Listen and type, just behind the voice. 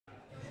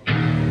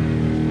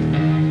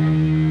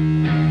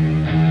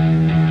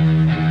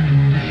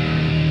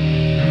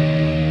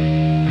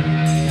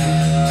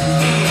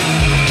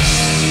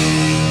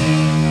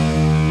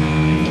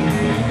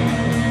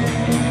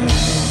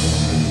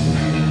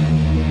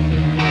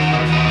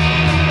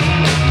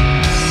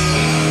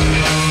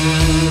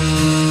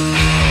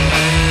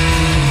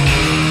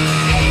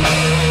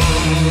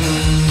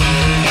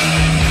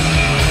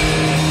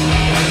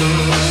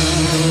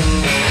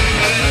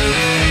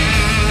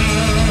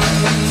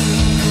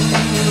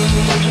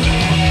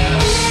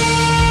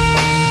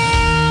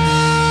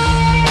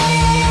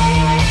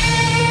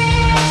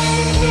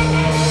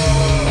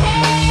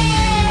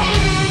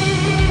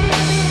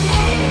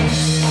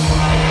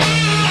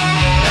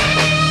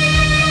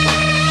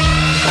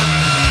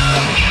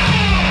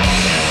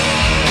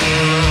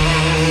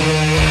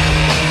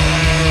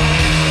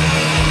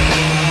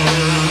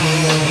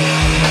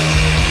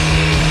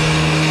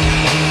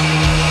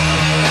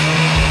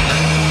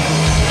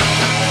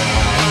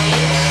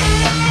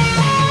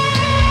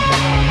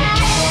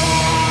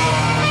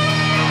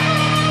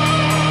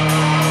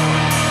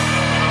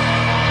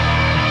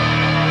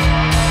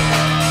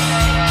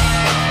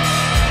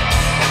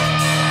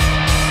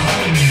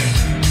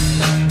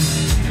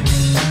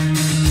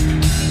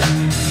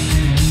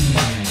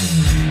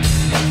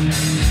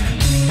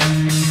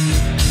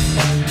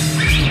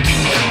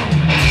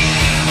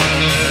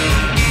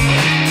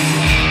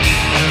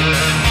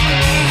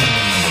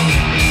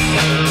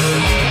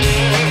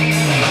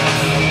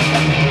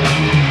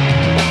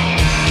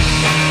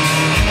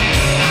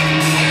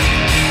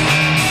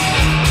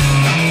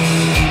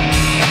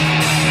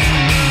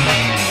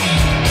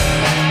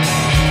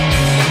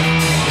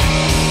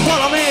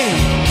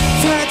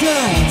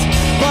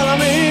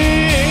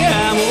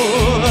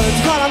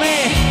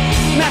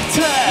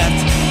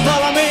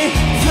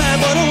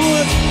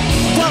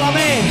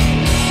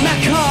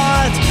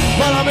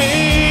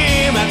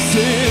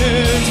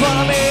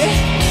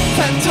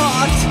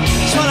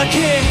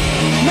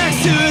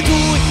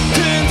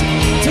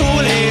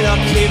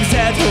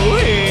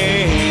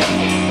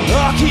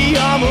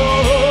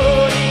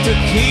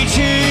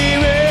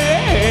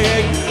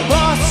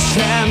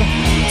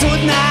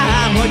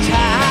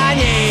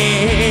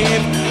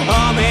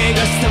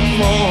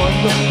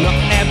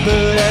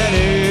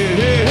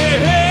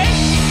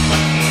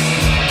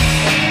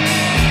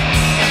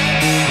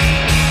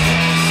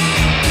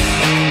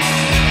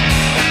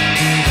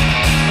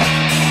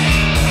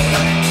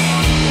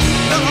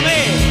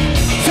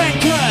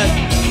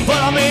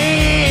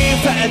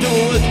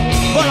eldúlt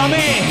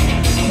valami,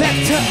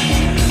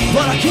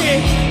 valaki,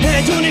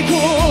 egy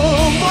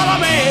unikum,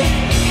 valami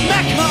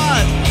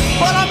meghalt,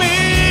 valami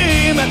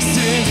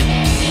megszűnt,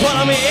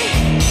 valami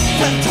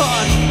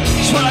fenntart,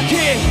 s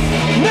valaki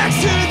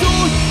megszűnt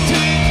úgy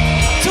tűnt,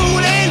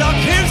 túlél a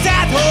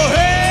képzelt,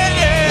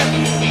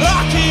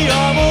 aki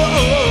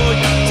amúgy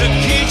tök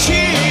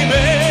kicsi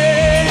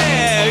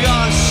még,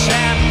 azt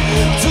sem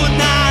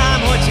tudnám,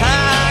 hogy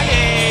hány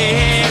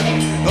év,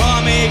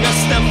 amíg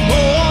azt nem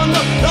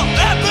mondom, na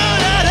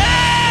ebből elég.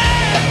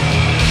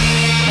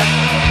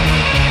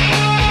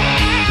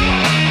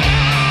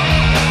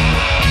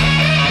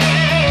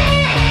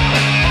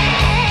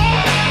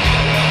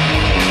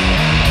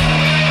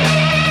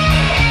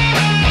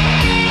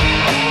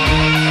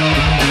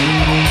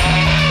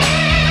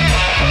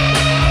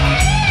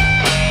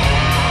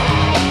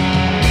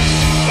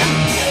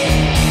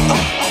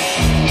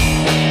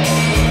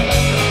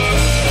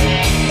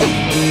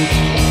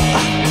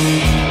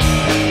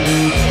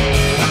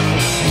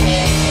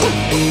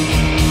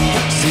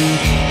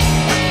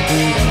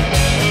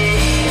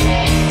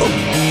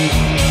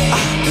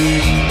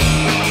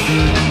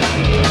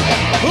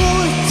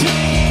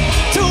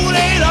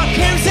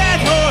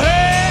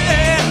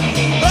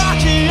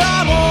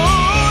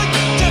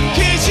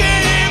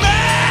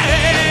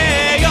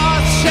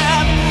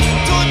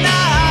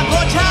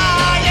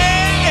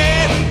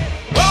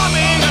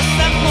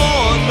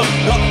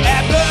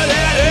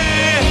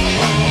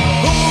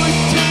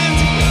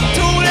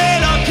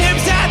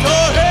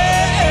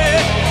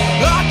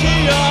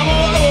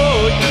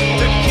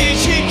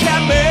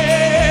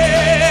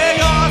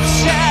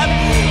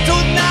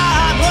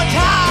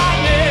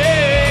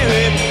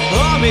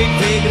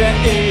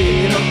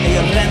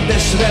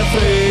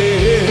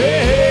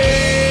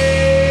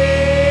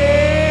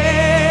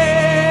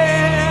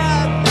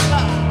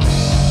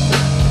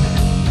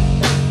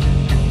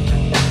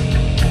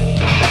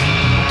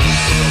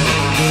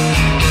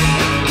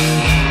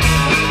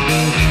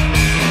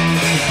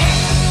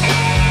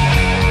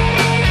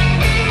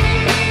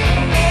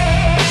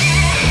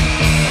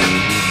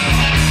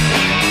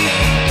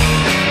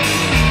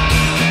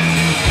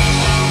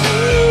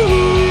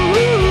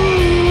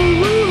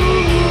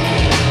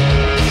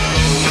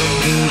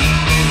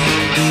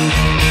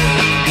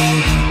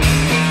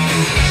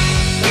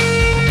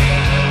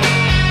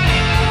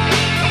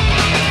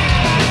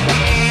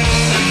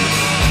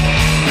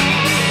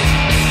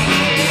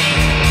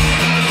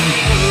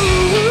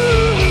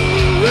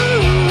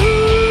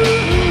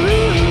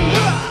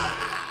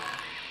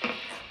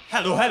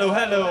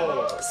 Hello!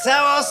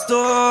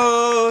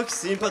 Szevasztok!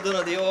 Színpadon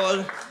a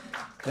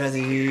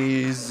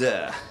Allreadies!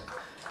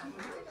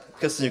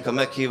 Köszönjük a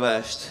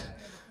meghívást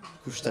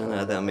Kustán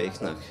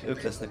Ádáméknak.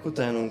 Ők lesznek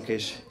utánunk,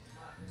 és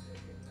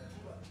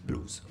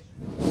blues.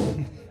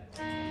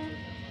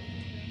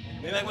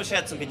 Mi meg most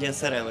játszunk egy ilyen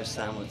szerelmes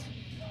számot.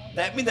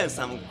 De minden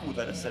számunk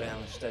kurvára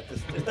szerelmes, tehát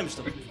ezt nem is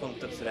tudom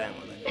többször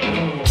elmondani.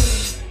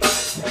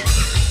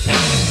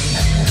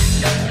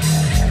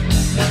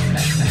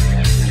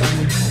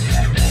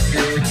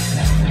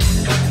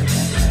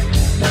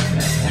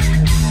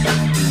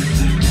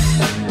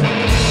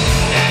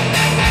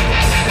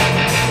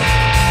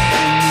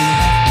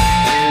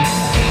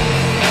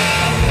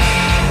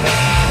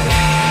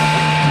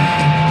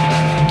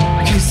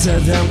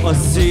 Szedem a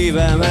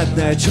szívemet,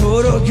 ne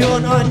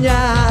csorogjon a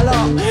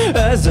nyála.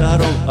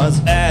 Elzárom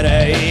az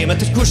erejémet,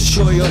 hogy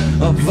kussoljon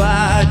a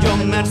vágyam,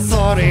 mert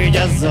szar így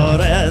ez a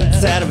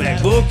rendszer,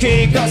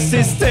 megbukik a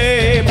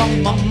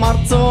szisztéma.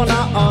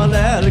 Marcona a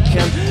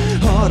lelkem,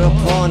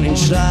 harap, ha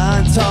nincs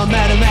ránta,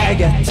 mert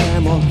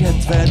megettem a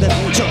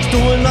kedvedet, csak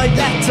túl nagy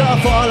lett a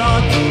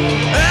falat.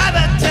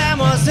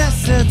 Elvettem az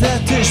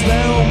eszedet, és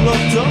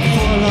beomlott a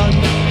falat.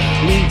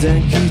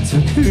 Mindenki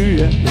tök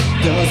hülye,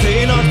 de az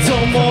én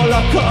arcomból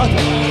lakad.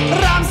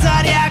 Rám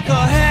zárják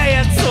a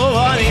helyet,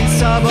 szóval nincs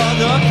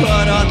szabad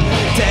akarat.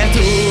 Te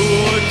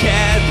túl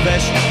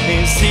kedves,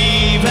 én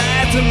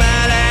szívet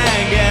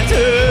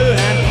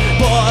melengetően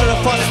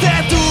balfasz.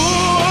 Te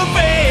túl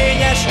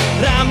fényes,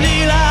 rám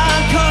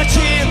lilán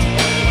kacsint,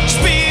 s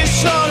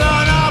pislog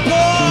a nap,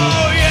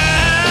 oh yeah!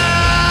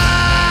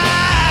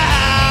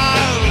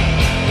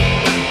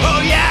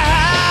 Oh yeah!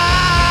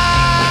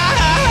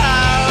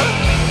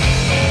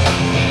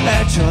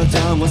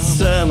 Elcsaltam a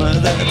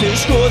szemedet,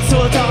 és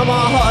kócoltam a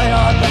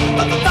hajad,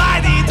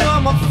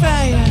 fájdítom a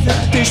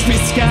fejedet, és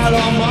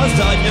piszkálom az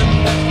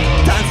agyad.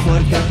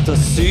 Táncforgett a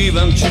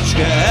szívem,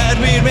 csücske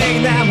Herbír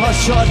még nem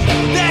hasad,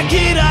 de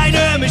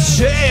királynőm is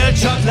él,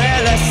 csak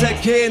le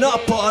leszek én a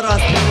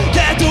paraszt.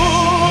 De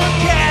túl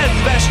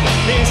kedves,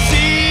 én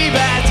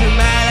szívet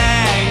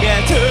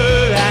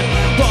melengetően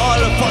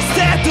balfasz.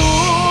 Te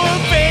túl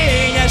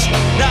fényes,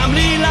 rám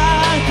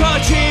lilán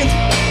kacsint,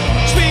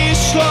 s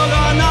pislog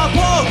a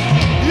napok.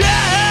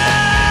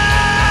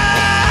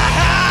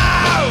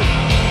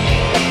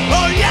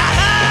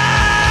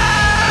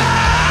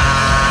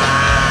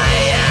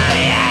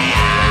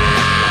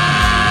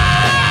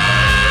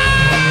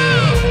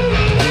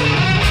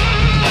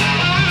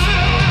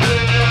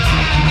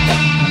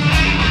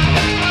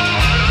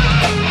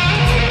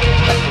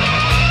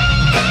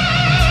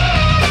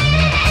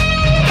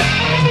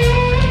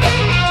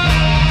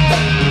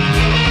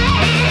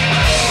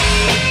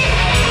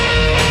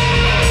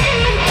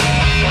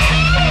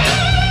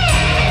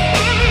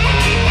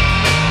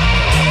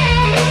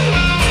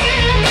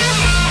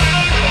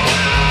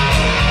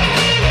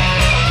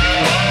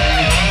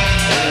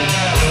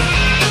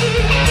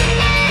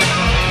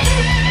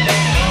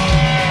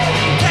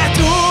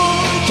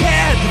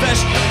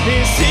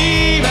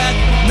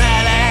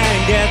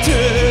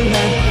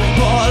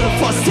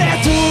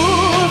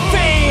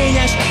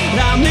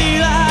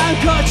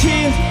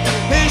 kocsit,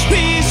 és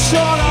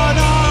pislog a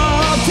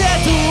nap. Te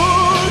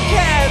túl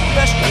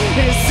kedves,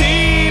 és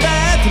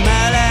szíved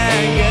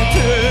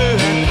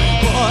melengetően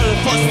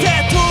balfasz.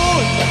 Te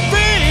túl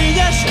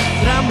fényes,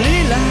 rám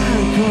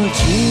lilán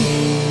kocsit,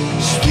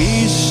 és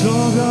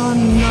pislog a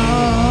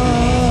nap.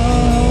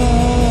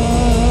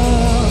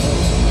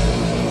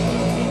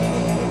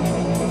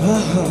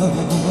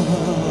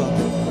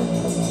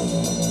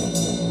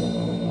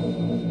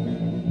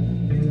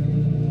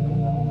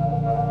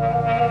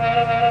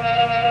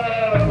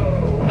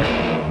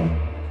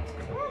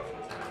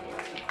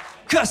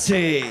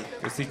 Köszi!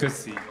 Köszi,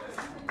 köszi!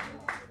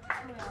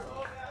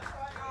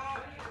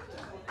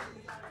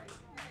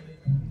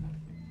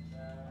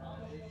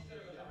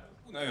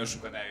 Nagyon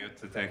sokan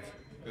eljöttetek.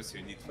 Köszi,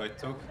 hogy itt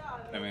vagytok.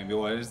 Remélem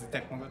jól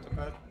érzitek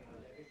magatokat.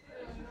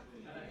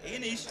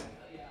 Én is!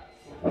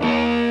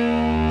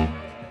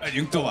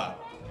 Megyünk tovább!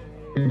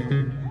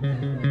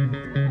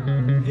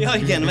 Ja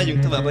igen,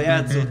 megyünk tovább a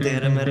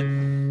játszótérre, mert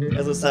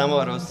ez a szám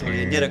arról szól,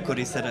 ilyen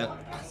gyerekkori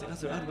szerelem.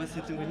 Azért arról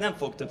beszéltünk, hogy nem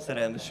fog több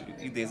szerelmes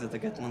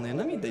idézeteket mondani,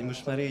 nem mindegy,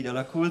 most már így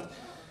alakult.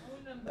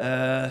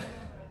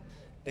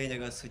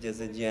 Lényeg az, hogy ez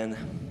egy ilyen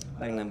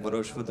meg nem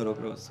valósuló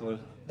dologról szól,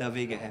 de a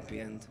vége happy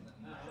end.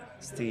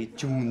 Stay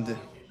tuned!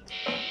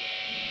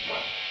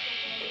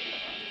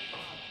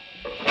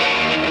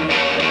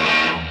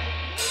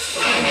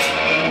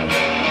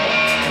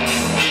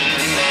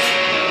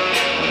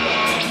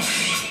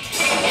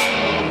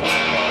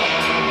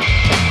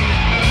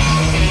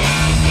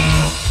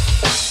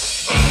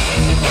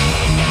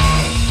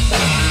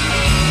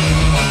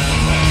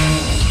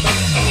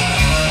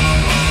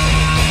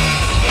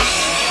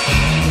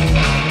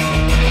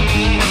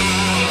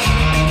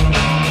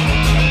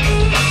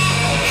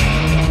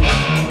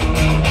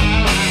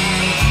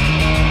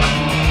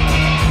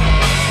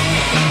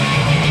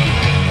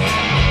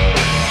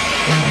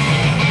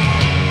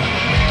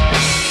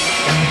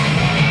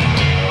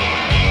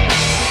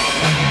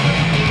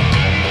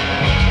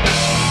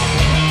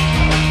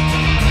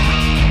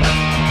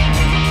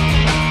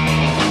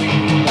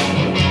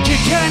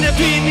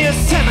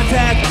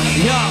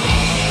 Ja.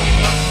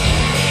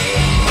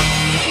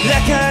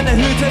 Le kellene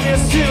hűteni a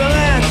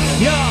szívemet,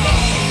 ja.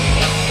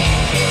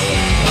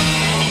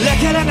 Le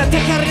kellene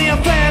tekerni a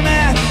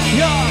fejemet,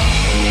 ja.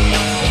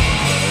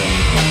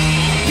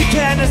 Ki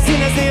kellene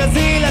színezni az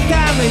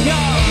életem,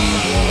 ja.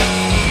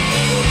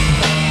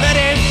 Mert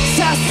én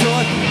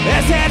 100-szor,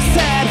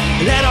 1000-szer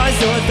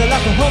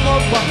lerajzoltalak a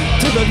homokba.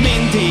 Tudod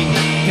mindig,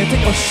 mint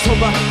egy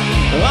ostoba,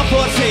 a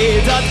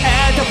porfédat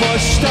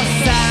eltaposta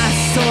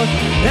 100-szor,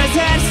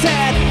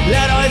 1000-szer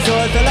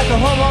lerajzoltalak a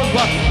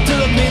homokba.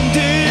 Tudod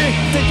mindig,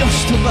 mint egy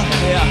ostoba,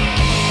 ja.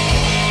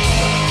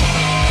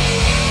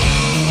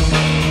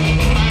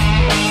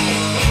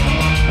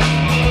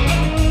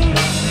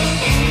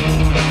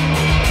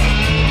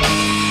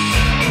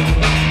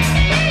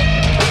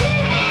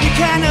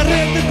 Kellene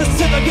rögtön a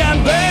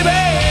szövegem, baby.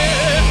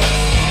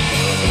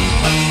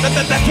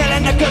 Be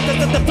kellene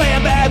költöznöd a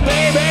fejembe,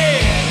 baby.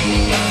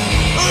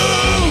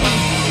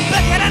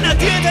 Be kellene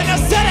tiltani a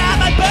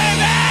szerelmet,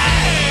 baby.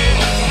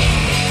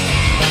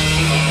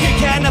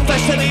 Ki kellene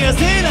festeni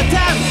az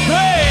életem,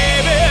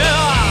 baby.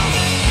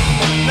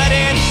 Mert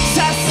én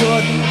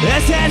 100-szor,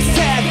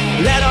 1000-szer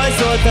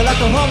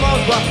lerajzoltalak a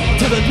homokba.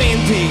 Tudod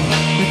mindig,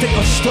 mint egy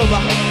ostoba,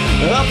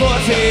 a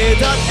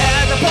porfédat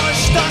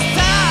eltaposta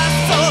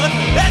 100-szor,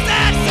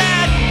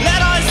 1000-szer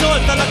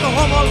lerajzoltalak a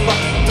homokba.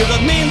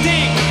 Tudod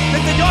mindig,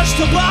 mint egy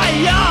ostoba,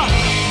 ja.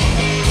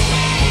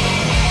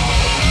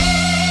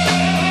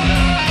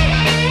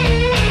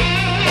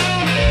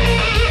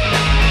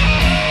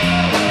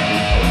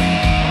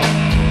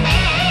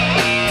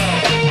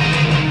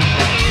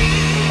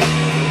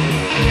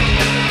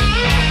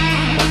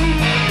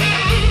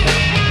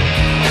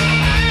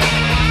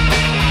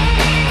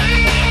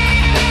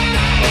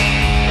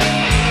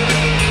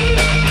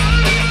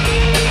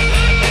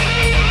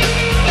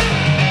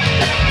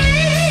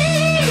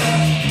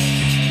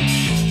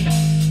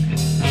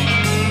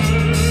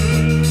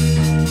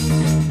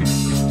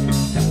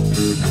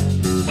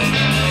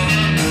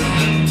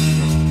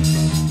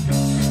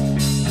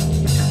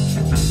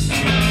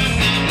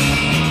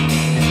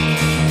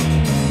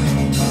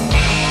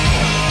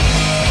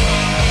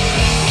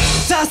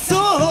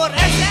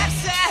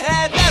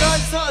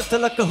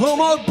 Talak a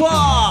homokba,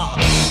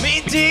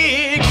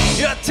 mindig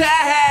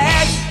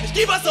jöttek, és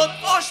kibaszott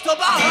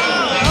ostoba.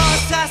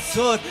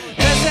 100-szor,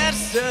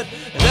 1000-szer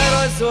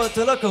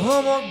lerajzoltalak a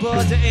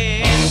homokba, de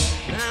én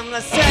nem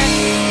leszek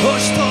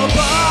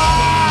ostoba.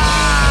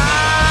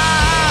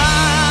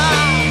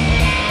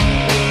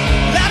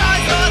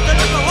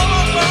 Lerajzoltalak a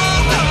homokba.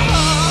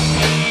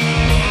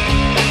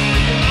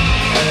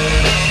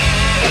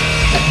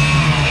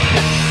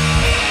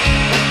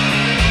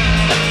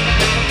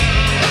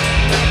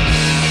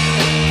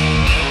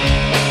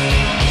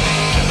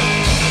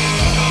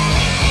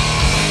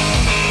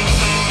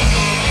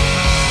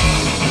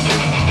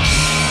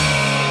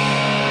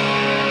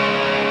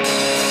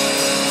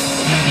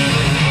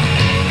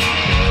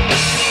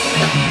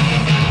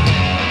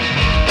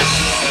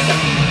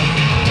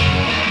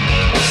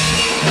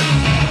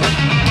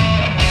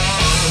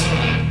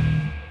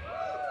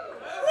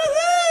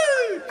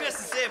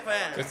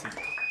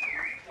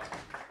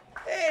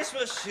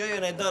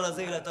 jön egy dal az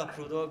élet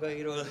apró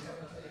dolgairól.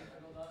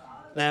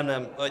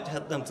 Nem, vagy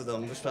hát nem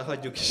tudom, most már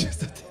hagyjuk is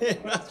ezt a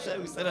témát,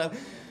 semmi szerelem.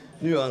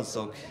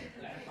 Nüanszok.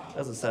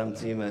 Ez a szám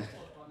címe.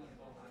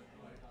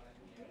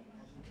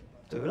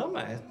 Tőlem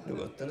már?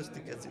 Nyugodtan, ezt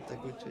ti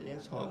kezditek, úgyhogy én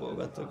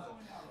hallgatok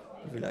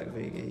a világ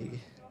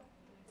végéig.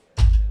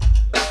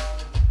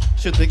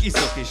 Sőt, még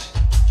iszok is.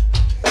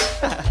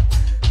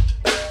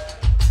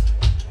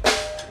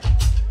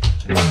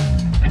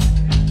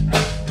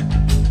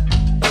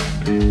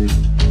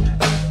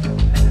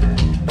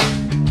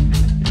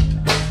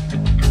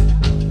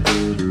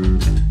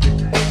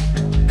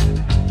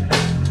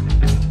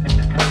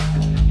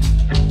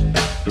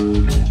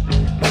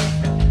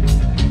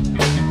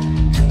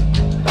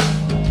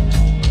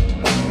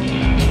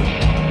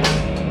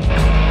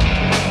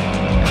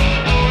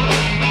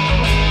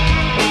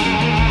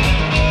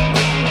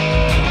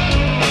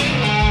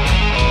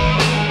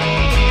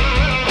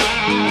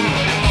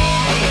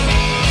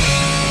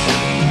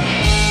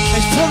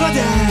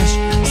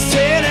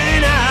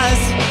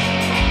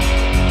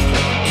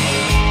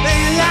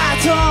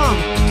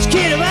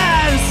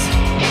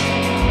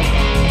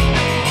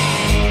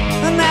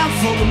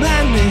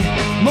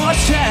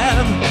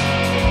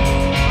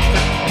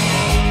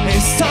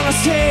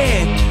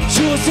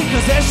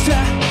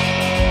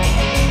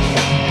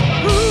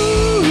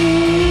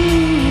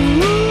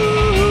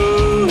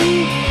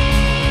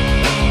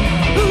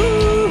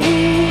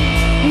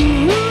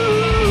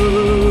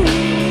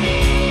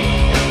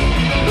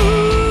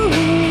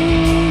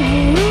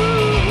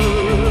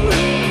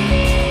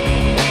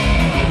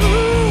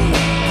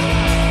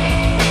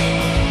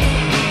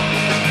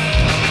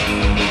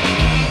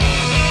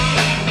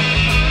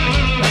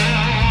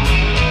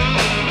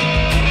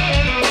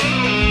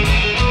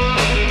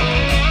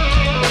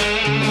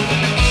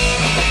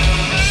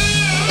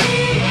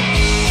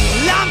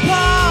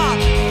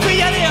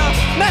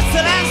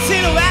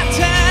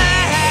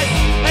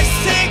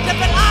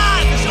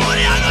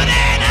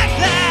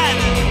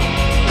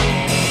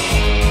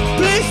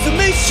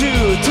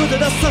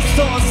 Tudod azt a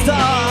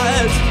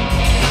szonztalt,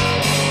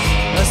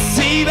 a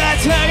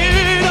szíved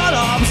helyén a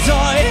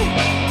lapzaj.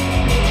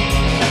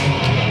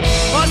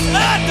 Az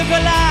ördög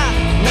alá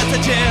ne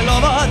tegyél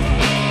lovad,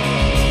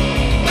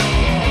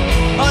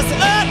 az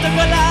ördög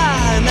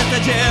alá ne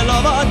tegyél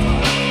lovad,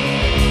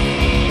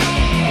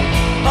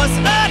 az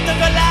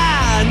ördög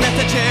alá ne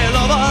tegyél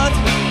lovad,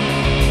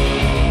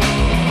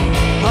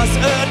 az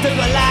ördög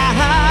alá.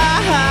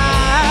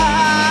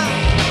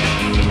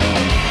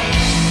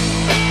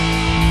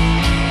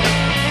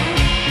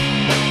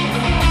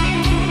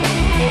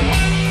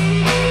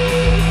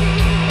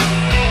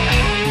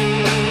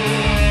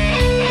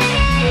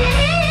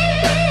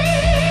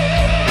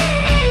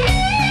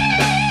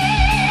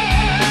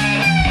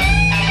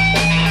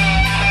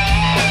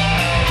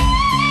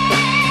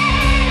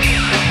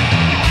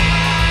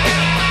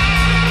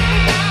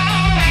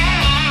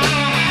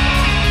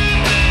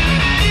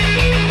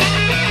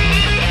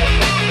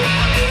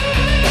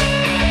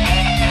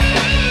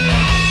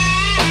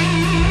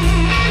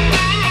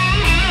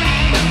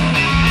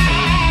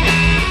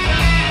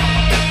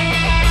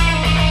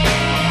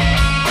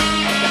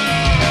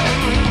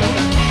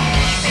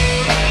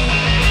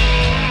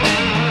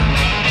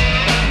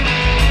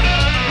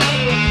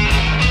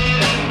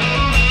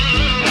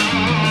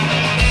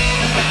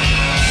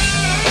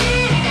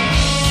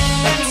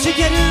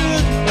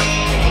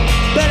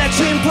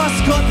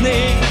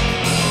 Csimpaszkodni,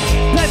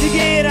 pedig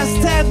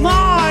érezted,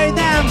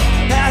 majdnem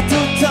el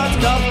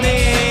tudtad kapni.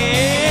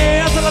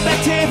 Azzal a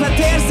betépet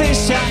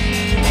érzéssel,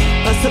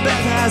 azt a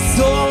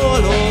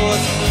betelszólót.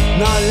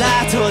 Na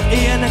látod,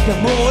 ilyen nekem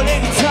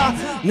múlik a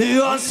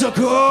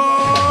nüanszokon.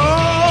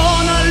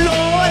 A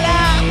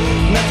lólá,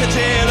 ne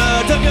tegyél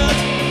ördögöt,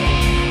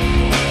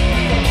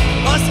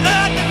 az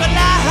ördög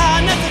alá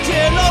ne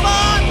tegyél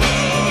lovad.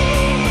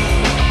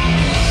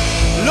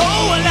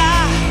 Ló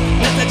alá,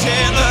 ne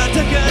tegyél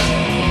ördögöt,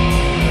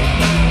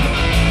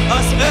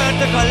 az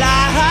ördög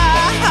alá.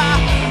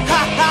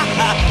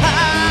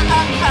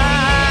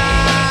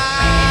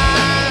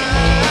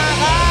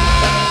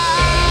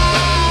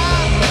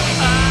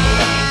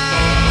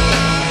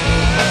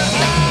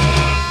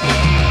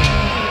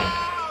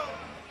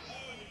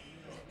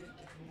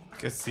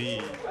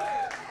 Köszi!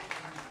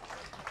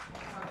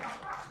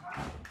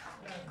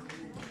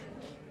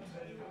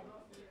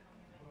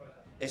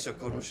 És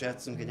akkor most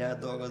játszunk egy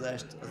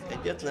átdolgozást, az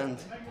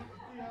egyetlent.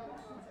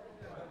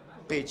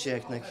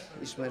 Pécsieknek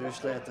ismerős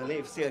lehet a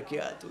név,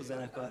 Szélkiáltó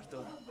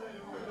zenekartól.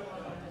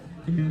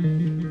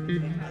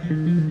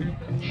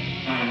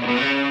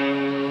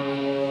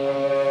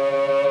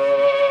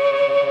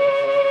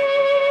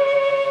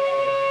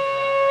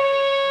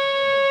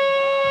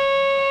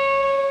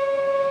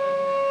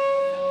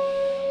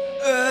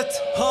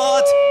 Öt,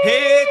 hat,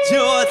 hét,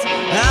 nyolc,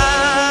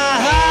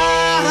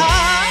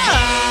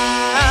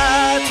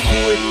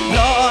 átfúj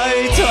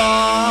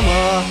rajtam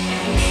a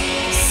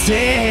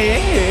szél.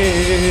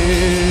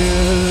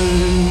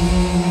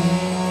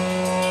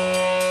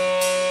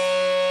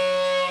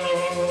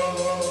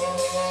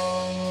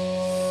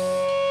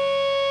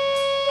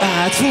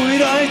 Átfúj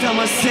rajtam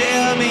a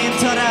szél,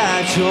 mint a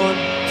rácson,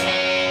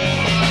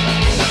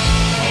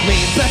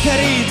 mint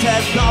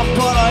bekerített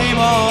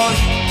nappalaimat.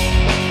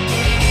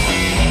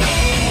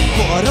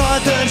 Porral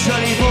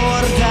dörzsöli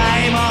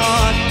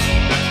bordáimat.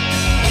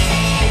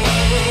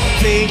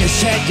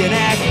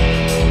 Fényesedjenek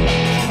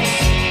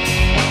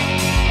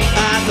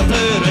át a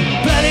bőrön,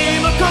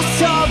 belém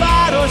akasztja a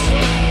város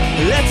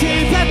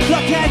letépett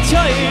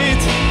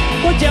plakátjait,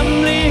 hogy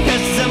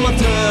emlékezzem a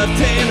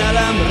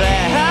történelemre.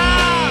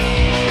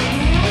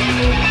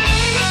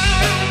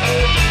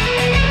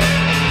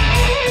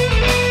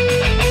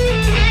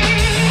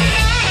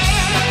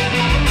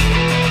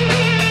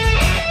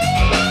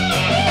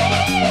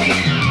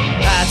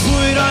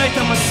 Átfúj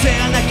rajtam a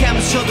szél, nekem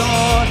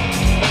sodor,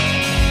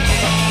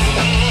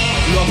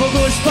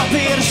 lobogós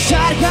papír,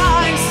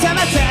 sárkány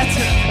szemetet,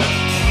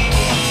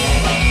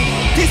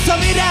 tiszta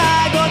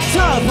virágot,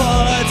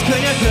 szalvalt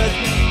könyököt,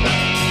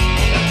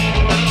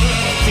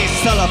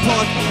 tiszta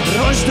lapot,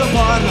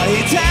 rozsdobarna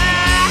hitet,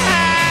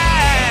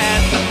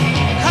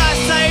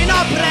 házai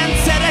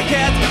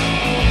naprendszereket,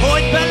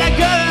 hogy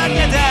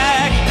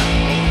belegörnyedek,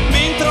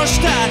 mint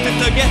rostát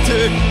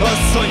ütögetők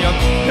asszonyok.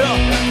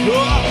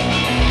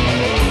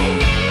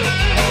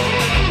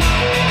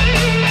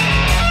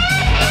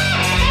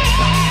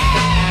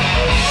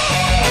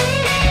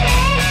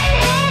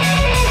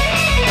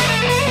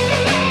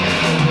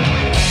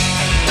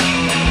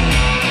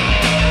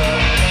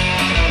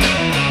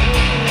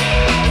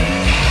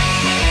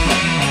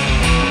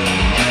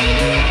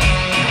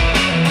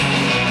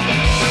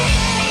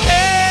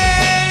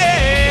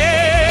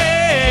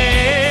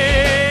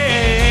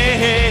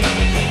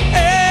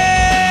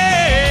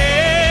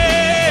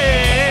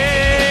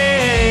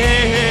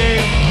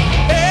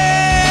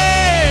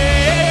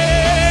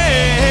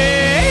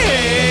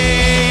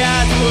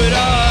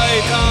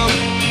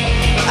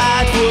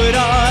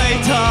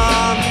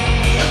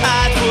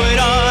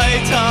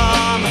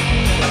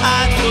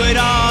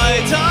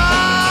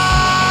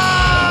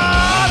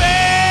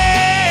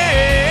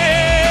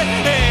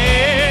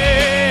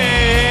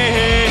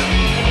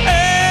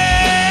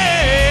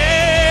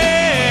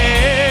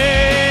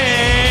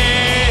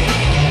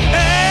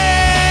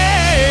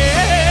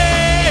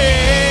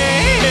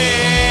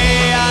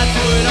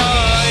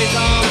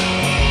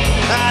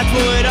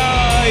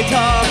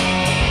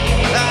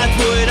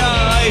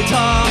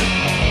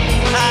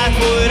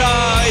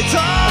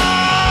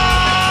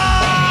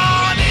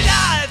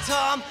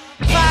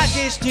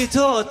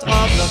 Nyitott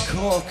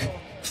ablakok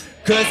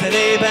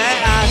közelébe,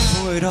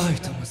 átfúj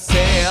rajtam a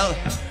szél,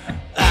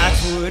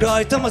 átfúj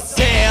rajtam a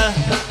szél,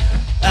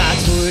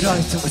 átfúj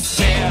rajtam a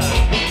szél,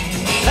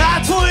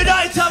 átfúj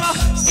rajtam a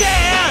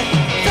szél,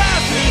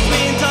 felfűz,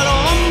 mint a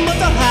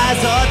lombot a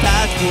házat,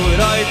 átfúj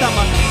rajtam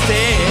a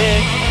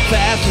szél,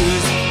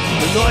 felfűz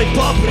a nagy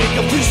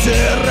paprika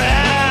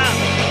füzérre.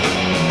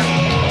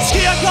 S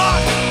ki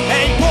akar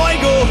egy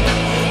bolygó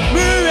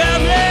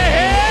műemlék?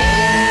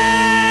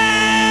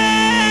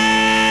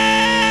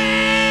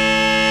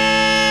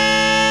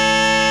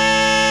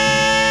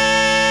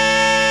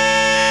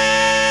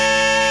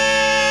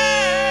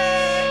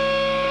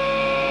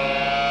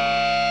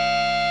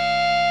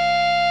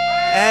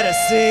 Erre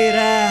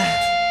szére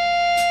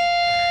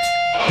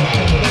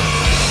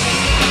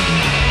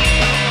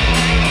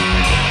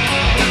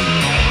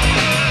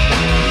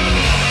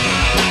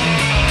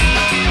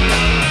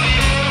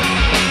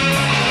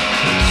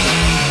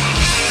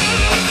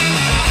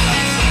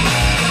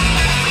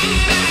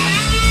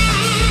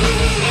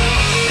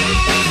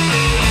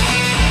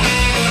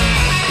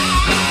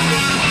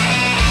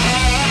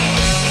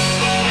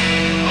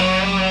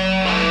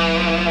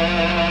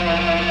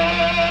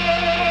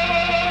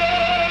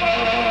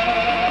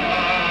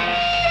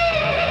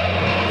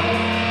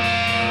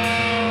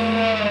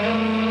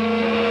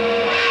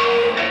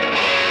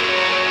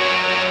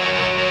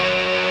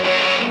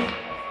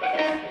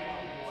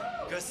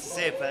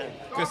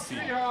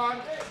Köszi.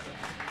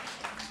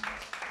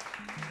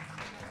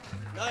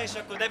 Na és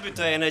akkor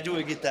debütáljon egy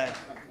új gitár.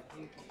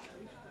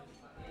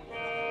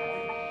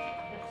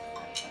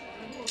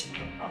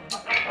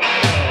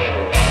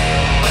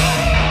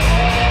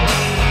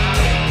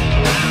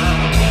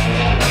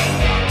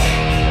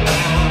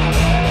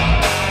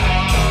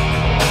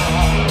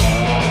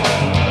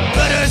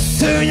 Vörös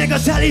szőnyeg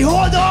a teli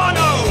holdon,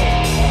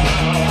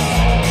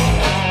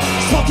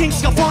 smoking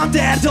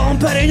szkafander, Dom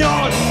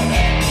Perignon,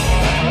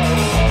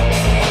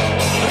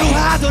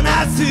 ruhádon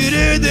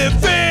átszűrődő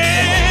fény,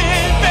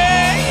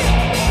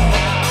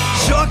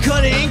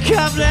 sokkal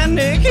inkább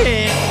lennék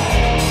én.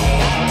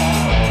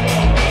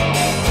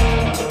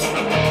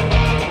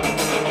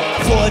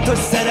 Foltos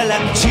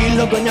szerelem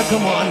csillog a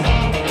nyakamon,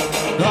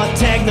 a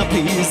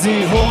tegnapi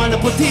ízű,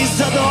 holnapot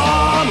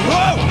izzadom.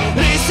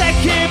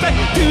 Részekébe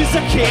tűz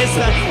a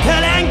kézben,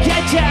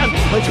 elengedjem,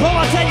 hogy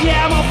hova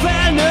tegyem, a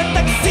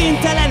felnőttek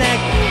szintelenek,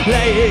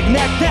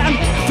 leégnek, nem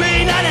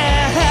fénylenek.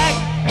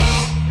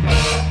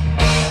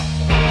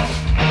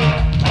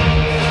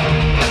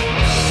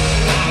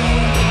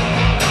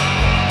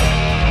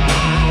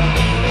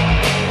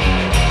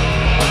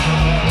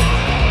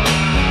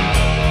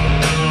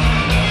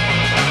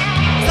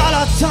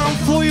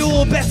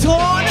 Zsidó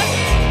beton,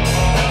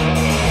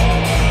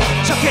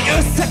 csak egy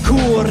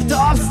összekúrt,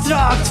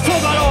 absztrakt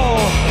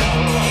fogalom,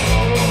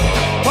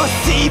 a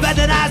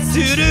szíveden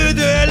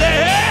átszűrődő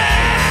lény.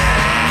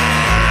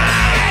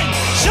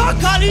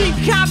 Sokkal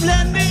inkább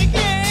lennék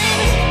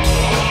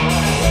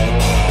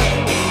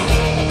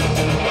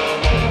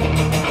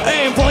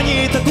én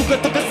vonyítok,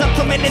 ugatok a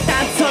szaptom, én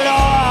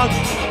táncolok.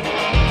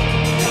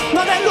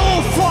 Na de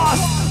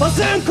lófasz az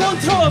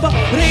önkontrollba,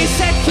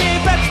 részek,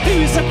 képek,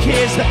 tűz a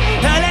kézbe.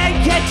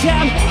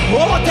 Elengedjem,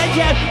 hova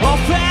tegyem, a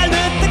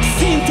felnőttek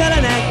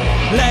szintelenek,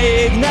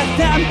 leégnek,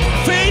 nem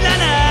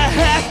fénylenek.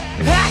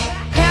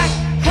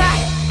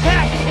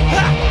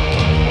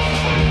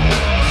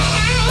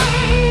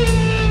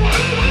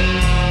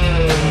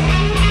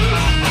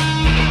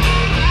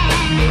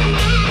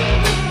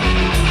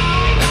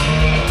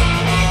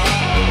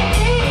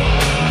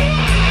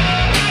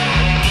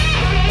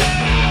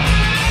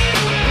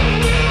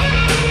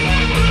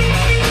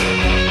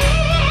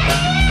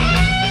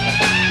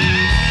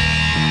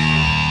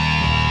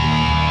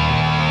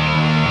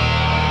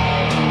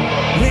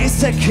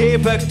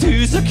 Képek,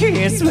 tűz a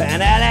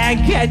kézben,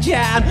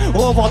 elengedjem,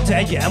 hova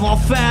tegyem, a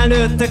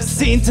felnőttek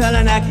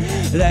szintelenek,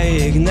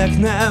 leégnek,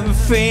 nem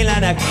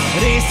félenek.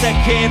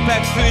 Részek,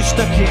 képek, füst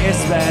a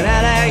kézben,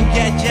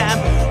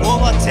 elengedjem,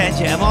 hova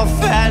tegyem, a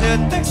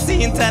felnőttek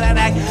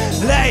szintelenek,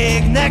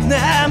 leégnek,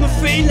 nem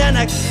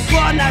fénylenek.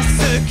 Barnás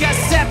szőke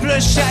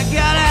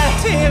szeplősseggel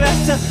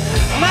eltévedtem,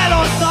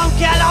 meloznom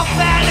kell, a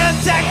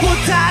felnőttek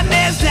után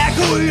néznek,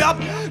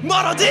 újabb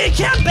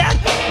maradék ember.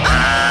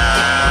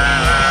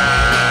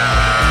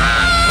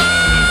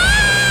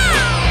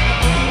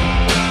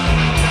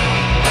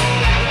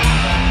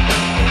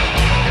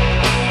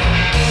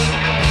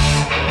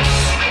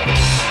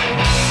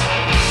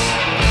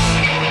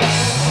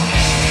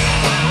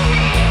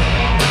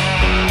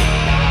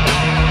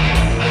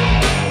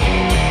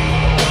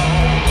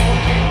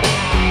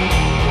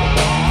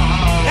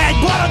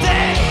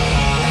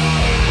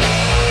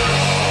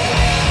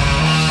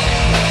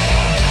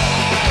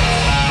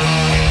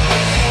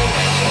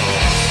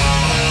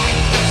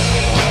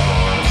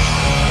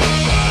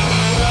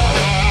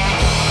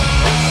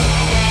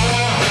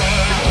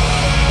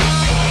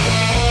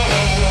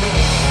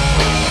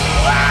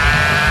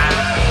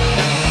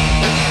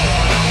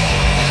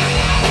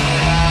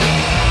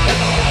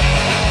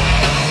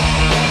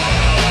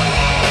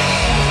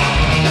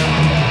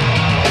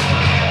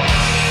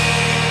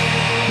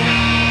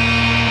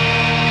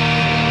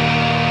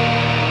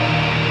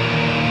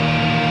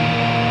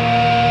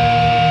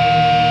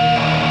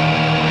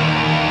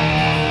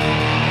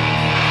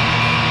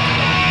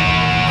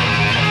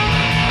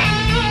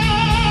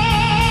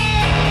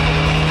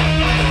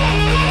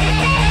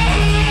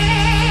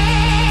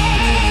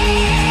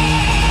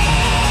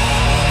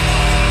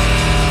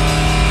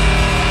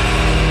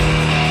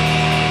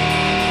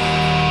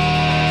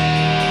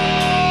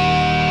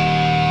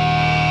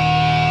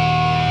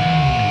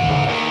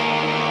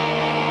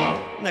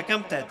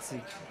 Nekem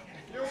tetszik.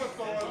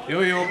 Jó,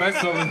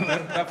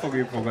 be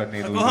fogjuk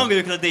fogadni. Akkor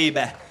hangoljuk le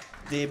D-be.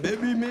 D-be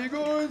mi még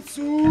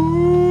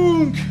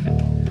alszunk.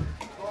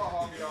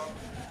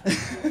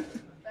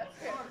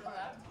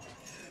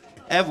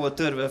 El volt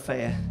törve a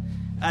feje.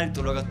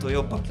 Állítólag attól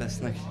jobbak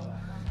lesznek.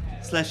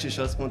 Slash is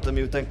azt mondta,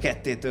 miután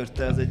ketté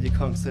törte az egyik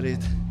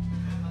hangszerét.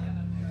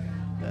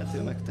 Lehet,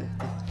 ő megteheti.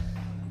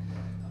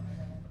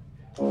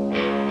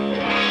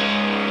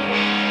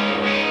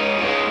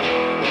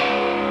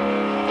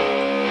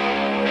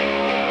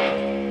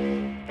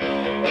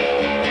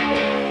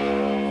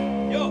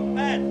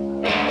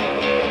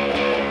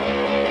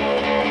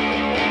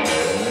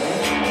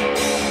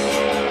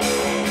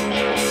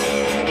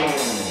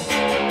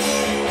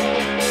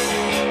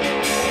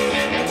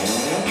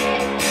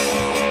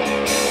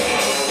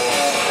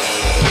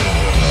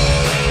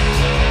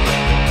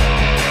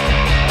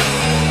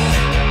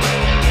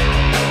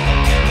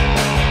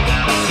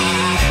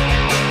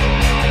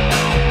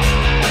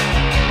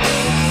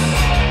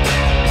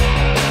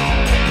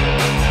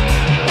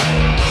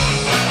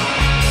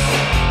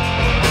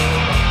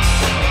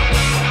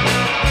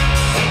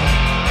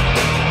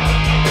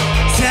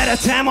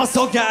 Szeretem a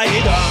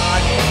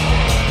szolgáidat,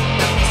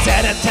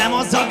 szeretem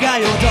az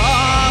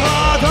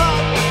aggályodat,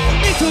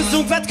 mit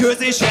húzzunk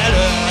vetkőzés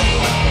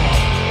előtt,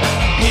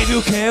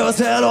 hívjuk-e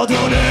az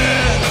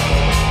eladónőt?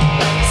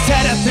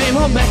 Szeretném,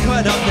 ha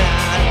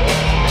megharapnál,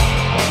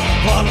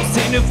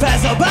 valószínű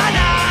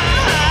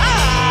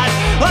felzabálnál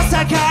a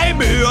szekály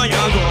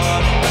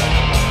műanyagon,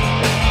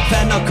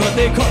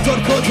 fennakadnék a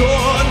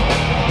torkodon.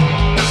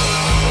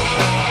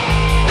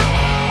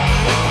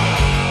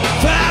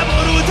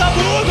 Felborult a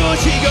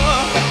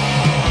búgócsiga,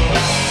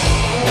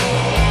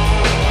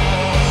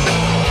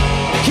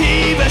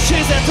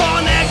 kivesézett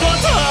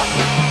anekdota,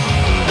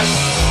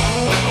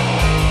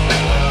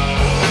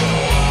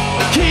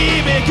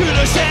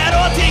 kímékülös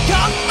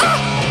erotika.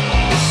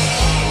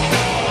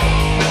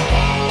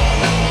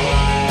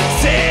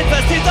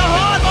 Szétveszít a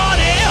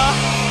harmonia,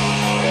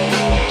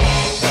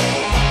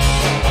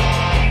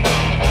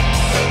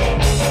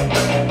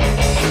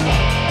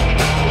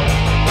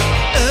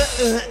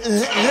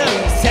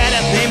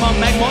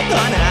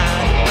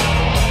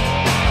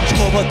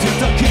 Ott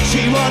ült a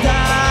kicsi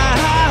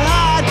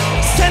madár,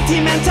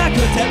 szentimentál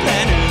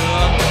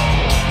kötetlenül.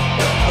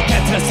 A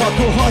ketrec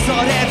akkor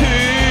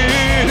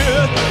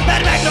hazarepül,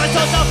 mert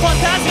megrajzolt a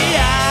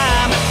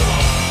fantáziám.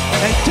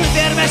 Egy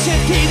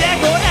tündérmesét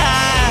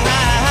kidekorál,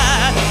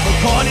 a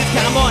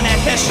kalitkámban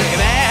netes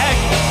évek,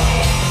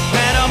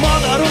 mert a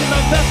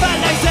madarunknak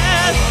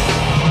befellegzett.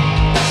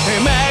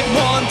 Én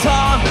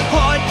megmondtam,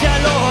 hagyj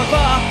el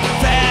orva,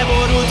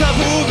 felborult a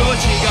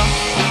búgócsiga.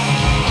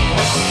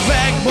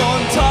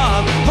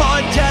 Megmondtam,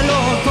 hagyj el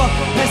orva,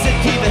 ez egy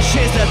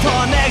kivesézett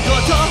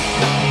anekdota.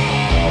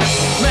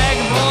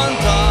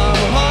 Megmondtam,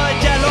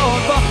 hagyj el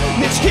orva,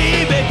 nincs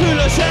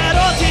kibékülős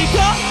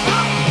erotika.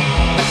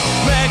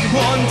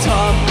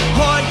 Megmondtam,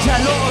 hagyj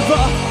el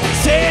orva,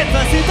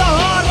 szétveszít a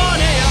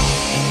harmónia.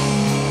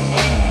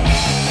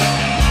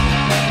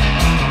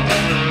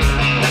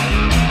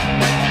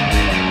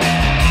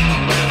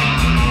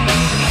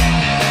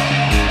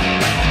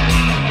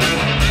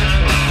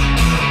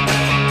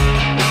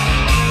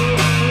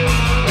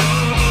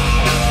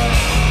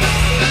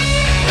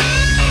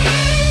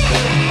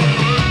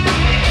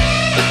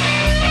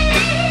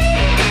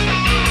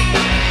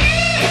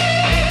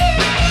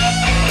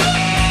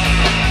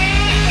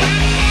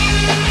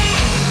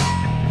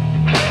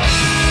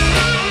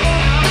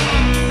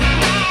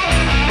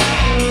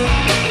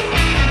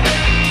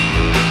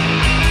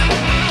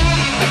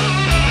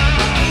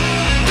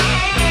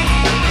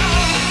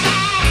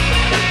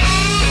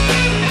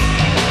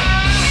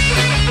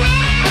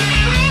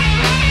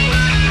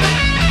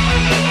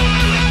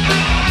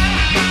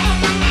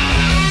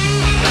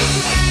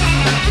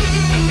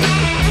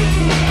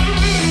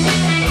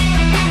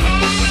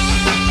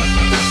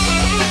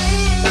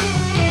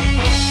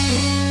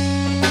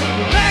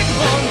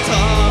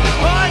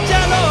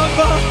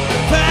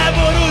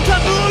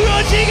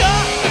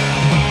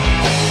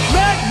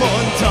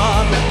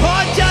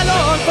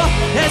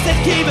 Ez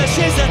egy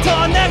kivesézett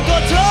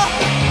anekdota.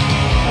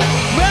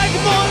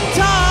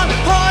 Megmondtam,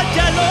 hagyj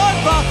el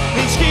orva,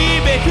 nincs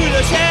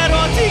kibékülős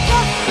erotika.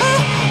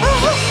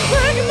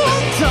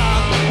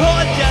 Megmondtam,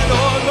 hagyj el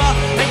orva,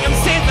 engem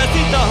szétvesz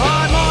itt a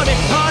harmoni.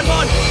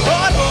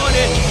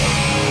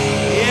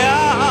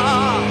 Yeah.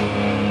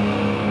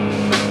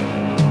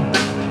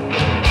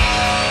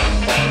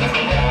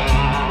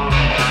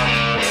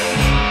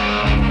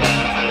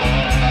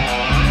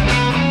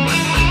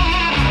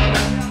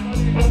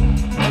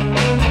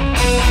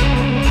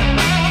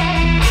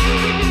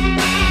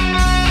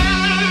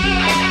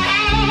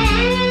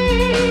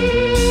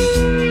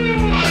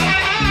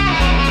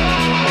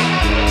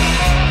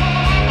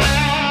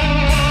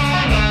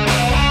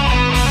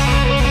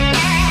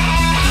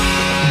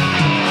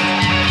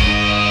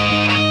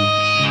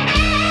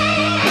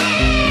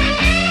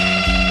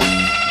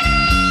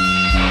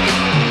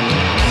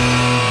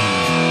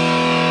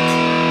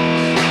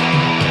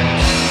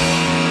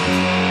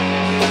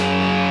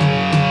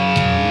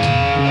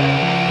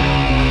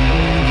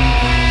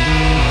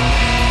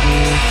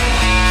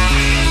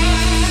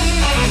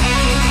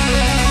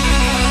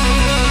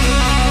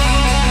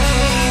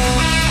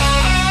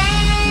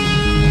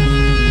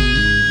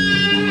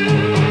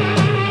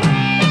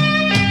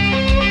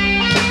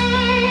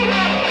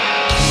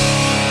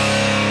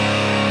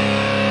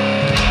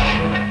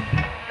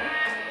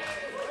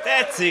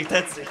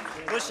 Tetszik.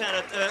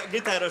 Bocsánat,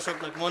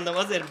 gitárosoknak mondom,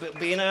 azért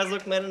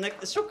bénázok, mert ennek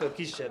ez sokkal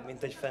kisebb,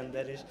 mint egy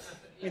Fender, és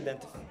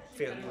mindent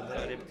fél millióval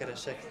arrébb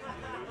keresek.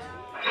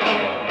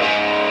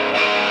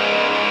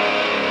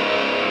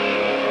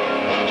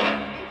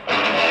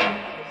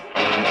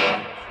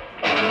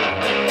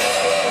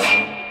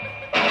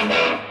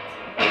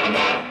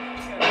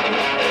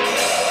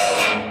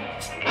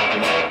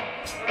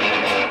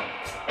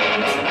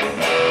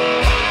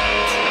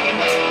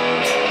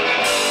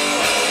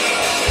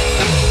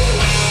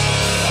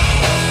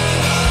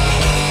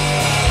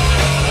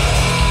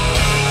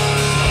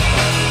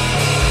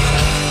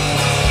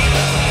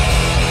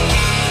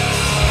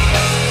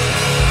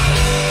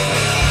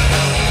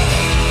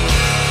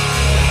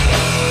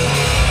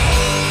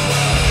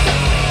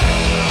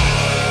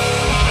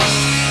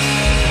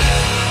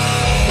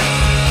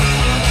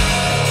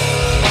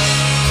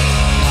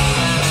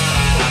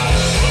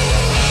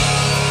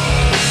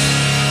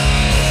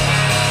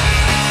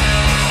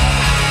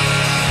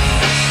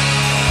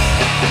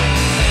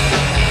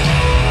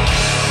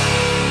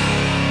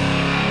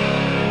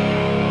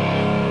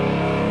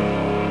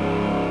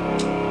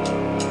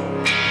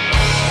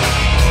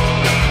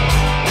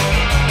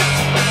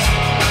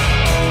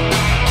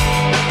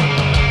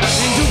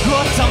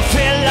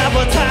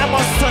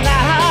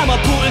 Támasztanám a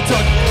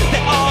pultot, de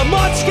a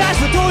macskás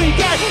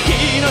fotóiket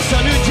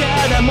kínosan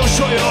ügyelve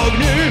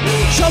mosolyogni.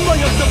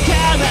 Sammolyognom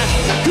kell,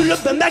 mert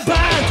különben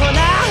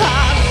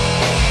megbántanám.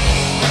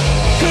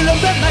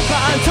 Különben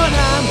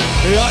megbántanám.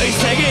 Jaj,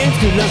 szegényt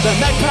különben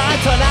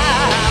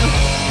megbántanám.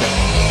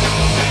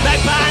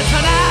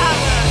 Megbántanám.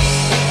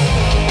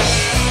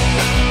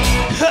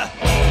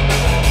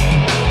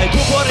 Egy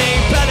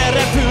buborék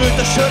belerepült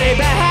a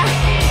sörébe.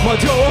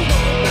 Majd jó,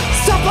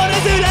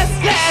 szaporodő lesz.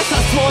 ez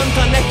azt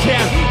mondta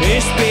nekem,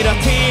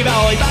 inspiratíve,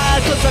 hogy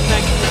változzak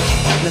meg.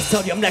 Ne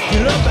szarjam le,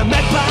 különben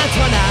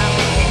megbántanám.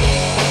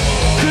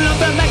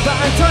 Különben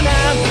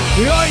megbántanám.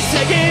 Jaj,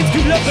 szegényt,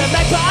 különben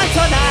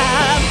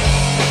megbántanám.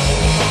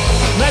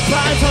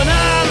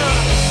 Megbántanám.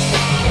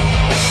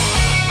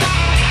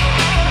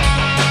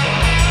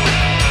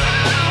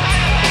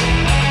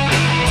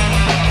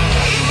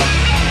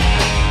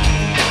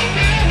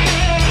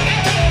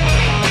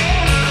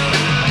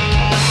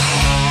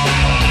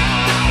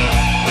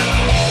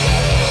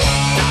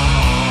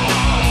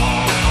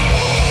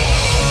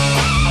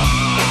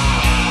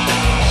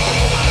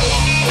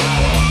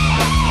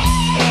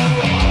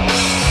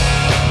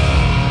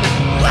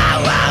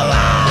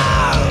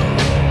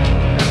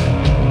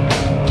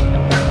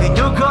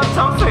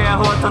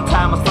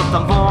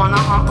 Támasztottam volna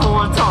a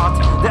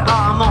holtat, de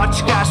a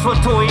macskás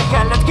fotói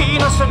kellett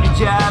kínosan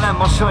ügyelem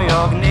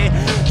mosolyogni.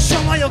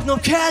 Somolyognom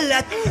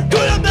kellett,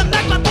 különben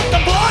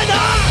megbántottam volna.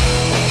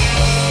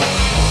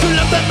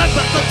 Különben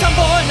megbántottam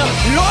volna.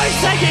 Jaj,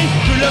 szegény,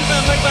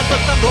 különben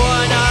megbántottam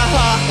volna.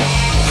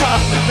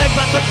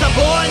 Megbántottam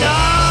volna.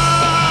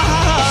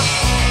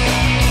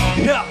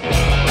 Ja.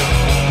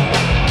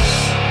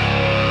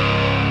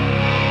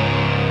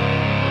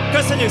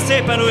 Köszönjük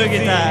szépen, új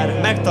gitár,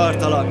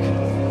 megtartalak.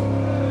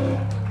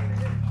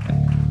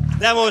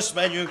 De most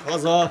megyünk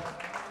haza,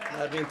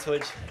 mert mint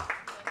hogy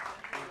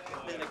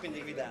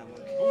mindig vidámok.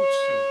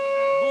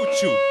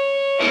 Búcsú!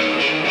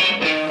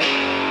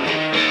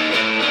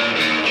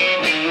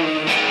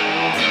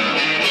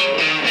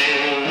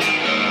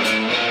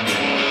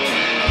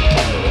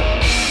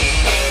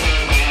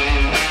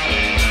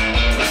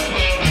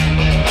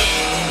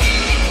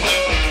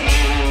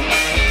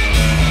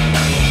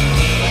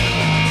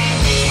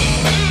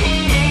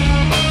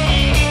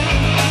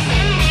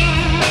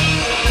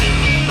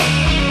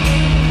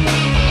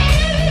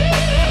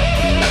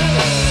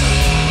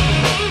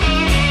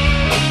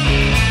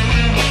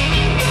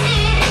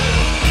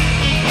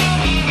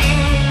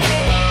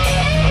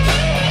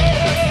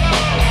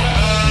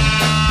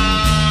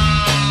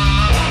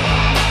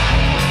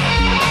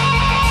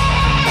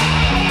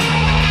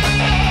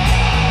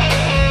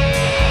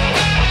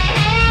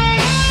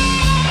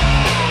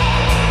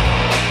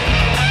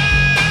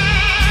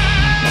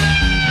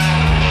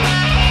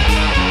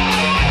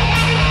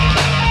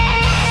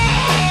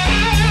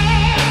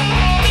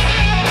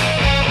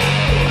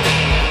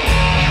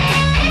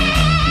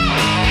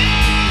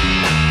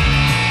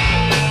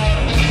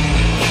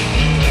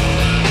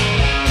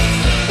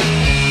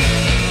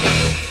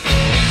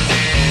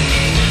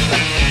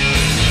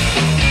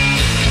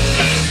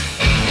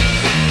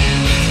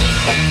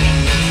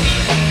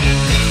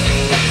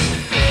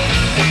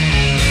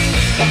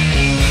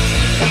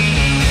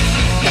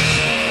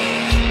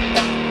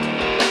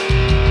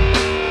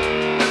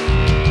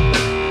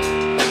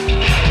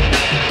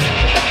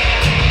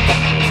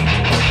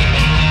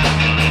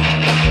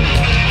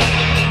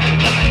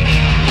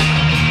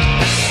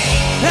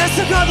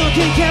 Elszakadok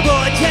inkább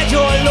a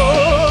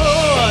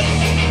gyegyollót.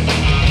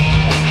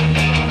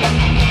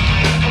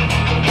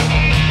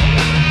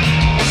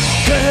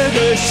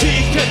 Köhögő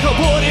síkek a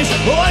bor is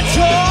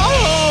olcsó.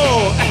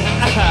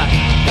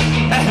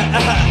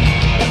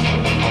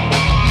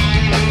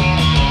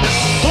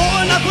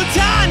 Holnap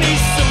után is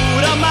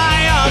szúr a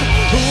májam,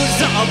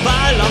 húzza a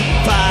vállam,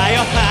 fáj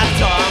a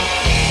hátam.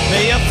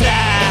 Mi a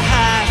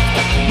frász?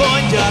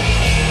 Mondja,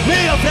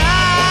 mi a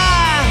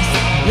frász?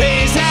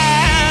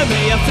 Nézem,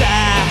 mi a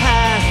frász?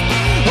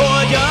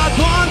 Hogyan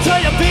mondd,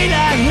 hogy a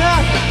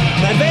világnak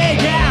már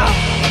vége?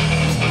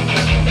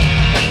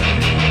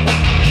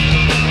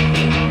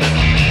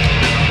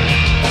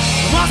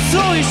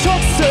 Masszó is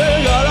sok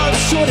szög alatt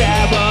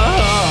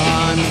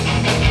sorában.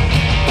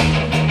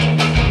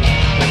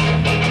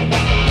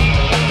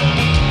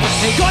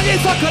 Én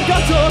konyét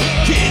akargatok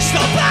kis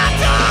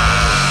lapáttal.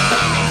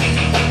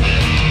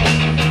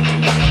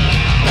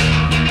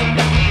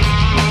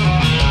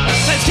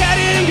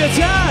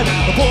 Keringeten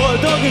a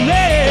boldog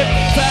nép,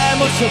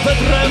 felmos a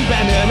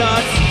vödrömben ön a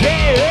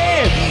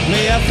kép.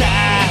 Mi a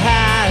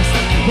frász?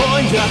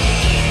 Mondja,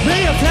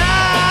 mi a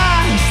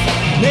frász?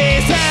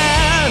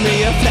 Nézem,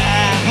 mi a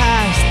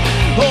frász?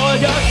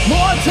 Hogyan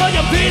mondd, hogy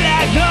a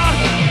világnak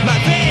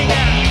már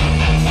vége?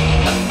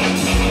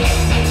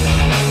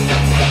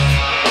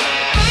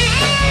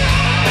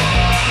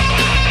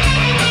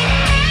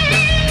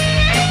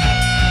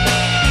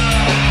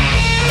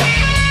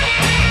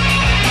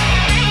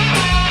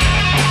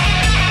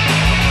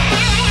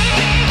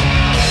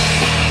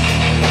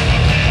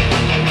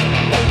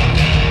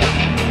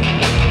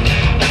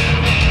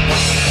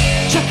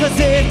 Csak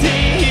azért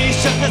is,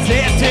 csak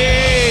azért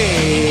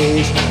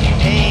is.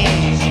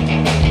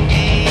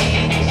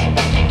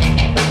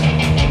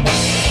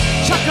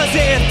 Csak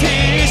azért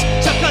is,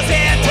 csak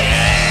azért is.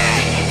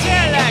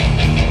 Tényleg,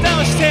 de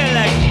most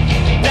tényleg,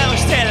 de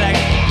most tényleg.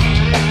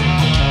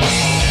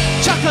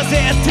 Csak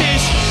azért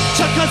is,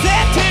 csak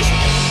azért is,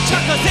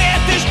 csak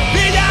azért is.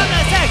 Vigyám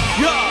leszek,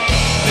 jó.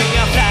 Mi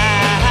a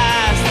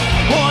frász?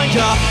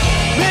 Mondja,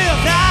 mi a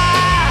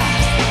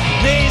frász?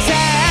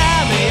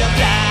 Nézem, mi a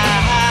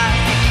frász?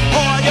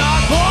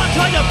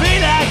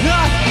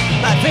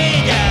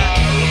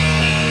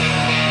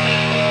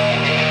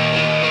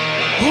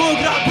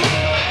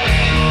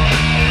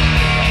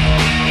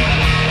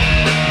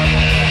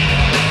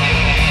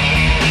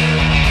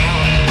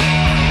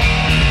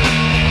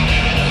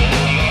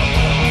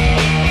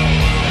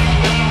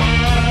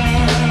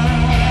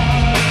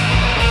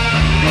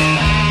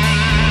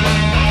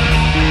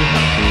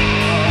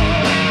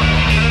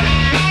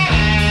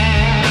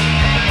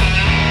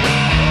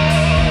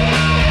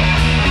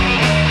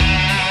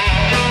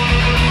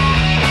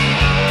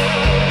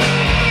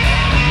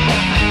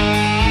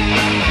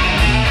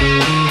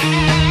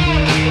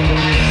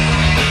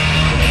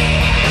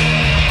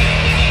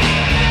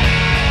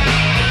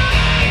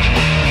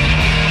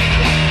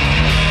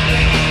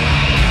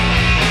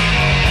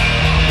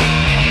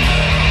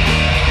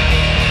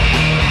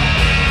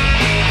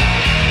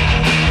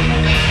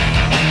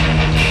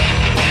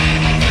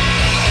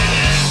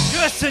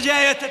 hogy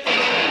eljöttetek!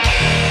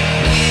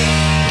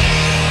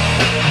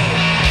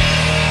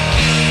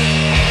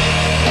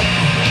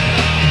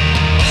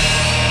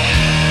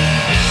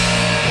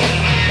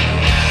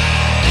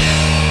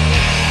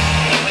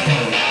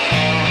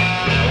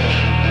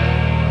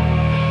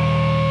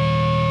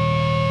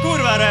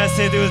 Kurvára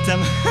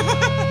elszédültem.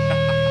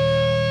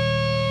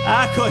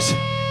 Ákos,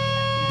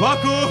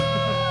 Baku,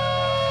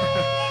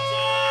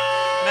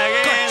 meg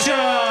én.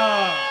 Kacsa!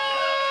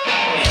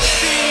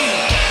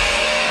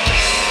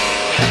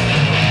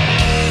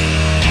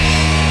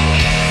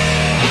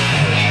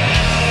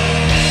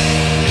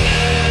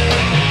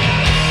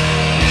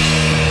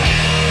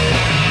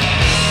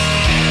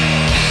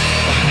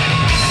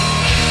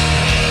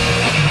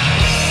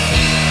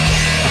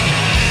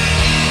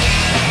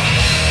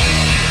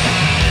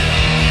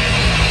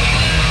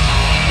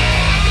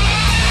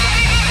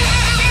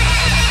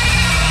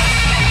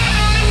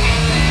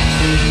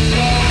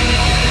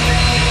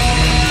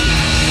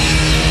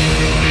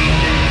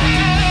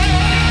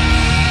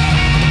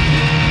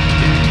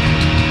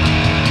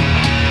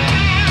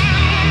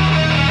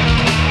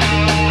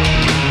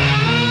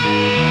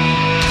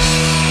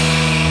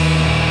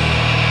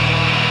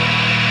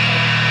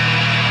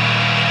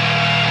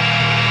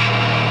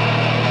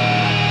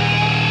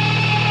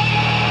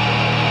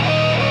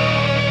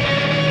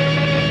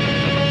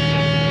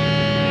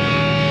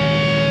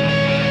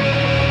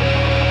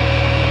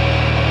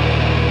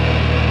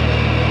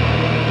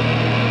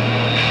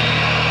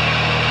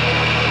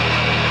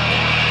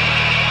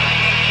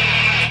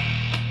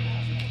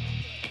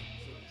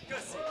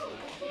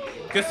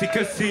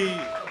 Köszi!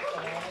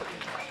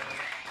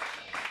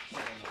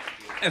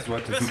 Ez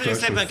volt az Köszönjük utolsó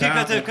szépen szám.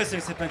 Kikötő,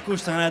 köszönjük szépen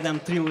Kustan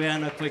Ádám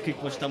triójának, vagy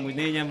kik most amúgy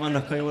négyen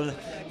vannak, ha jól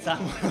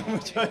számolom,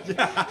 úgyhogy...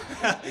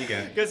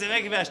 Igen. Köszönjük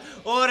meghívást!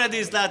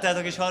 Allreadies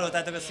láttátok és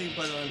hallottátok a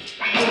színpadon.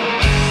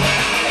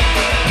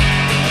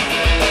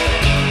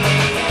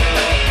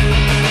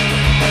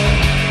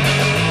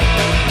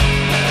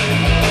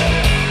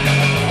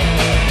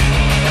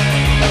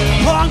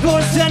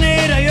 Hangos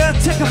zenére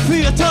jöttek a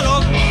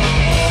fiatalok,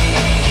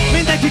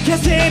 mindenki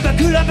kezébe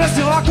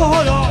különböző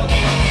alkoholok.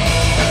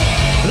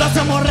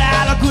 Laza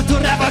morrál a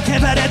kultúrával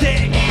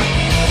keveredék,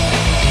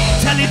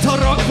 teli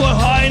torokból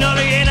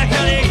hajnalig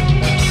énekelik.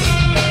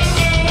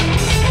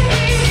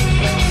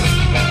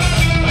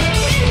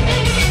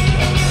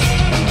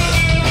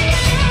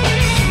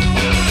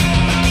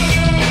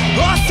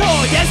 Azt,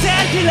 hogy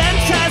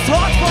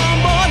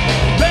 1960-ban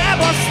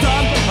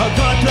bebasztam a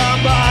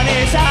katlanban,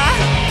 és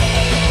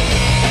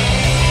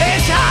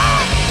és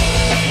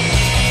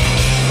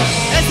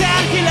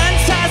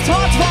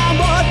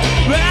 1960-ban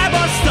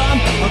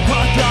bebasztam a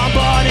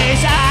katlanban, és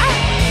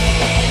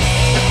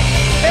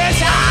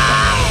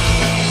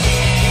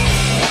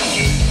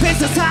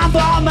pénz a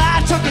számban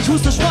már csak egy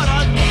 20-as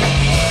marad.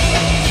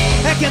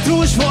 Eket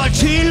rúzs volt,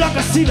 csillag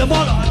a szívem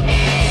alatt.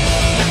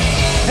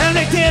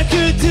 Emlék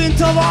nélkül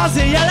tűnt a az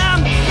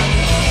éjjelem,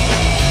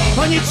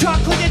 annyit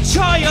csak, hogy egy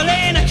csajjal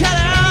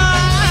énekelem.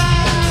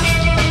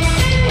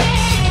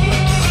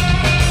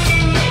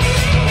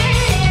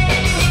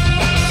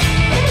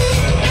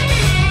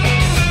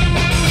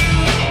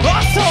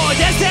 Azt, hogy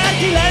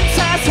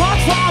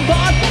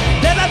 1960-ban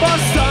de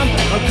bebasztam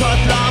a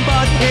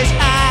katlanban, és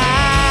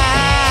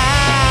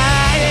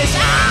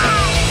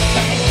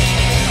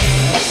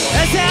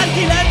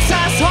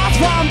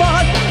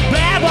 1960-ban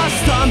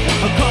bebasztam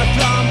a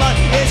katlanban,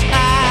 és a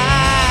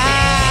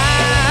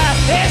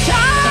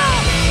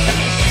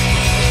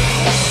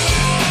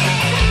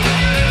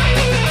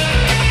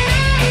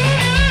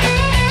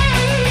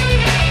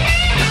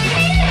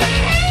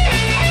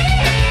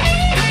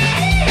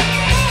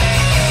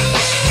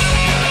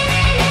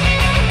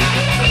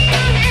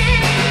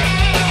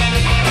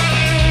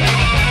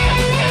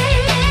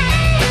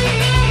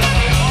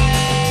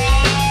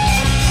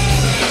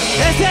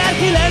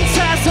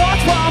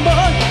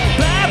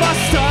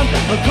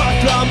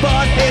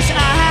katlanban, és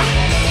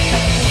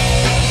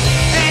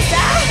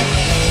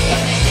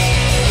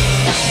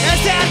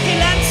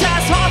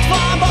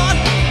 1960-ban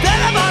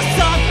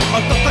belebasszam a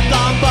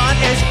katlanban,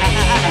 és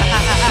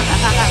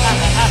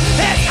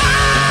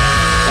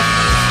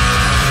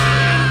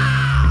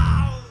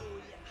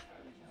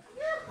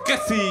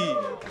Köszi!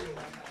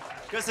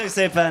 Köszönjük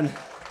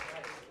szépen!